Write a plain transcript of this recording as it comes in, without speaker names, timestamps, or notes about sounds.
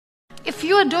if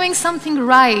you are doing something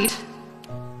right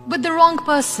with the wrong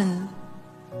person,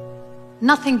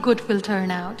 nothing good will turn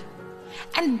out.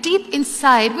 And deep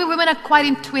inside, we women are quite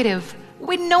intuitive.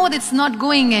 We know that it's not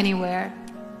going anywhere.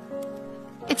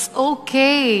 It's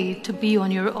okay to be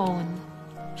on your own.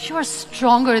 You are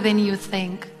stronger than you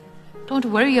think. Don't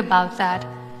worry about that.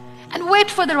 And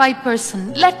wait for the right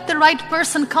person. Let the right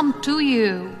person come to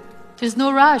you. There's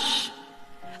no rush.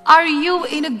 Are you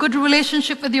in a good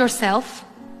relationship with yourself?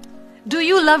 Do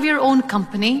you love your own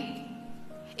company?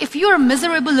 If you are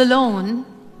miserable alone,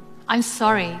 I'm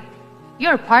sorry,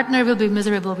 your partner will be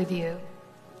miserable with you.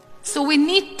 So we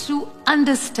need to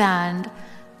understand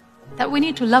that we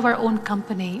need to love our own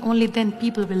company. Only then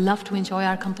people will love to enjoy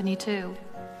our company too.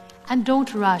 And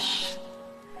don't rush.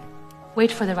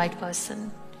 Wait for the right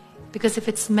person. Because if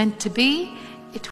it's meant to be,